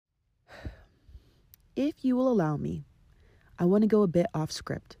If you will allow me, I want to go a bit off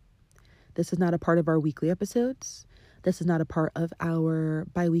script. This is not a part of our weekly episodes. This is not a part of our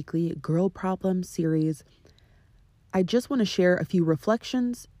bi-weekly Girl Problem series. I just want to share a few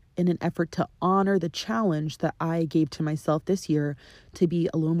reflections in an effort to honor the challenge that I gave to myself this year to be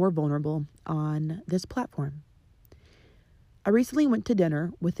a little more vulnerable on this platform. I recently went to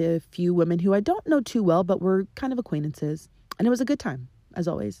dinner with a few women who I don't know too well, but were kind of acquaintances, and it was a good time, as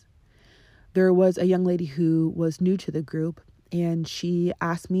always. There was a young lady who was new to the group, and she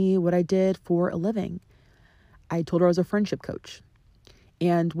asked me what I did for a living. I told her I was a friendship coach.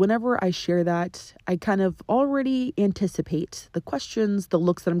 And whenever I share that, I kind of already anticipate the questions, the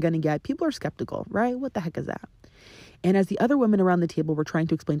looks that I'm going to get. People are skeptical, right? What the heck is that? And as the other women around the table were trying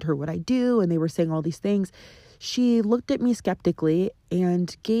to explain to her what I do, and they were saying all these things, she looked at me skeptically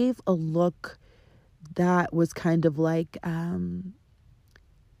and gave a look that was kind of like,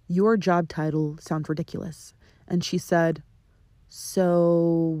 your job title sounds ridiculous. And she said,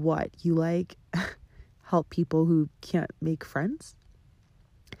 so what? You like help people who can't make friends?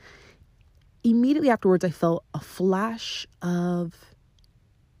 Immediately afterwards, I felt a flash of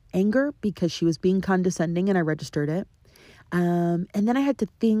anger because she was being condescending, and I registered it. And then I had to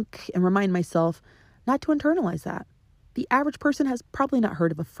think and remind myself not to internalize that. The average person has probably not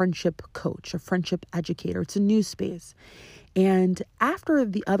heard of a friendship coach, a friendship educator. It's a new space. And after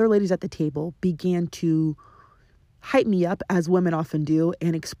the other ladies at the table began to hype me up, as women often do,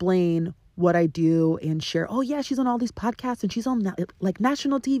 and explain what I do and share, oh yeah, she's on all these podcasts and she's on like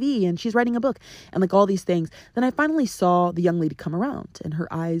national TV and she's writing a book and like all these things. Then I finally saw the young lady come around and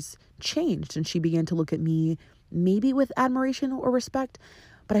her eyes changed and she began to look at me maybe with admiration or respect,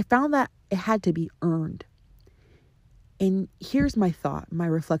 but I found that it had to be earned. And here's my thought, my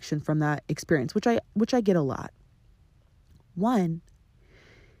reflection from that experience, which I get a lot. One,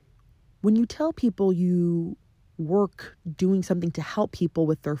 when you tell people you work doing something to help people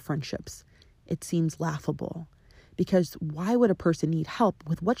with their friendships, it seems laughable, because why would a person need help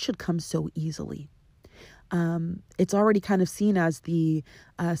with what should come so easily? It's already kind of seen as the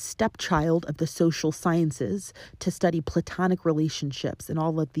stepchild of the social sciences to study platonic relationships and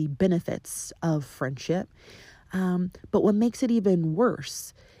all of the benefits of friendship. But what makes it even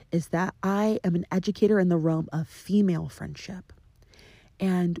worse is that I am an educator in the realm of female friendship.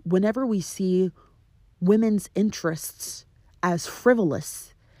 And whenever we see women's interests as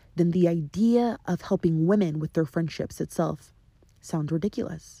frivolous, then the idea of helping women with their friendships itself sounds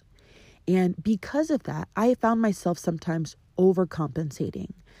ridiculous. And because of that, I found myself sometimes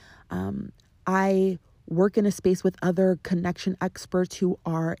overcompensating. I work in a space with other connection experts who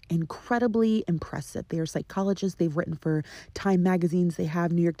are incredibly impressive. They are psychologists. They've written for Time magazines. They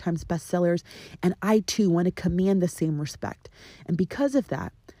have New York Times bestsellers. And I too want to command the same respect. And because of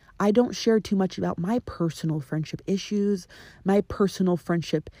that, I don't share too much about my personal friendship issues, my personal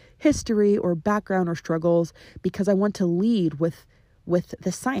friendship history or background or struggles, because I want to lead with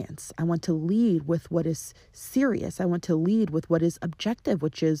the science. I want to lead with what is serious. I want to lead with what is objective,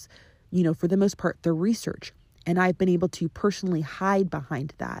 which is, for the most part, the research. And I've been able to personally hide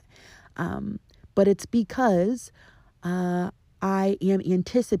behind that. But it's because I am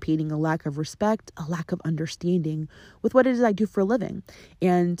anticipating a lack of respect, a lack of understanding with what it is I do for a living.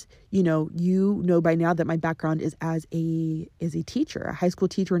 And, you know by now that my background is as a teacher, a high school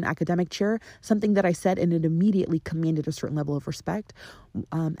teacher, an academic chair, something that I said, and it immediately commanded a certain level of respect.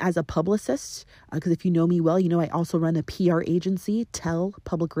 As a publicist, because if you know me well, I also run a PR agency,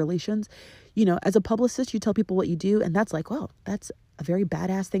 public relations. As a publicist, you tell people what you do, and that's like, well, that's a very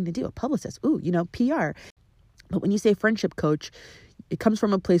badass thing to do, a publicist. Ooh, PR. But when you say friendship coach, it comes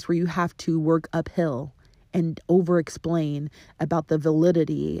from a place where you have to work uphill and over-explain about the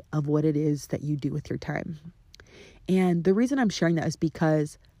validity of what it is that you do with your time. And the reason I'm sharing that is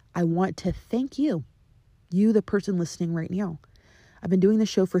because I want to thank you, the person listening right now. I've been doing the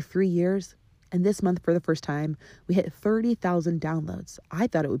show for 3 years, and this month, for the first time, we hit 30,000 downloads. I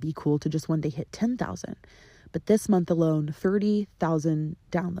thought it would be cool to just one day hit 10,000. But this month alone, 30,000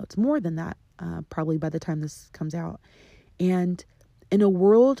 downloads, more than that. Probably by the time this comes out. And in a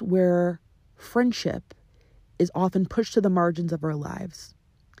world where friendship is often pushed to the margins of our lives,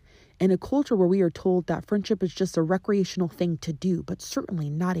 in a culture where we are told that friendship is just a recreational thing to do, but certainly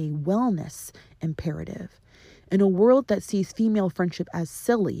not a wellness imperative, in a world that sees female friendship as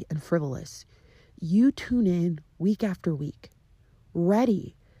silly and frivolous, you tune in week after week,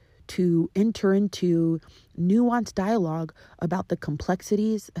 ready to enter into nuanced dialogue about the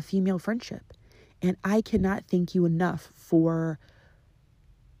complexities of female friendship. And I cannot thank you enough for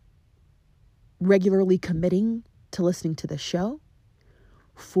regularly committing to listening to the show,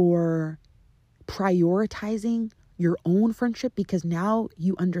 for prioritizing your own friendship because now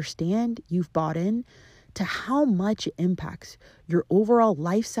you understand, you've bought in to how much it impacts your overall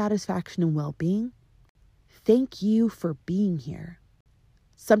life satisfaction and well-being. Thank you for being here.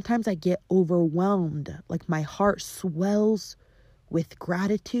 Sometimes I get overwhelmed, like my heart swells with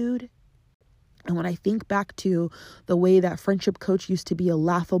gratitude. And when I think back to the way that friendship coach used to be a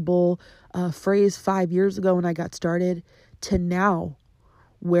laughable phrase 5 years ago when I got started, to now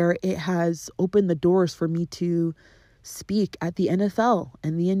where it has opened the doors for me to speak at the NFL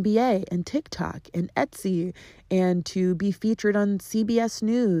and the NBA and TikTok and Etsy, and to be featured on CBS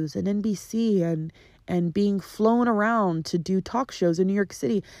News and NBC and being flown around to do talk shows in New York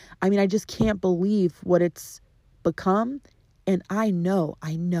City. I mean, I just can't believe what it's become. And I know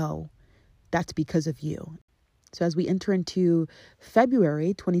that's because of you. So as we enter into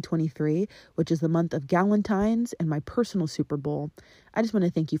February 2023, which is the month of Galentine's and my personal Super Bowl, I just want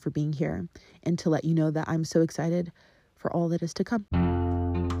to thank you for being here and to let you know that I'm so excited for all that is to come.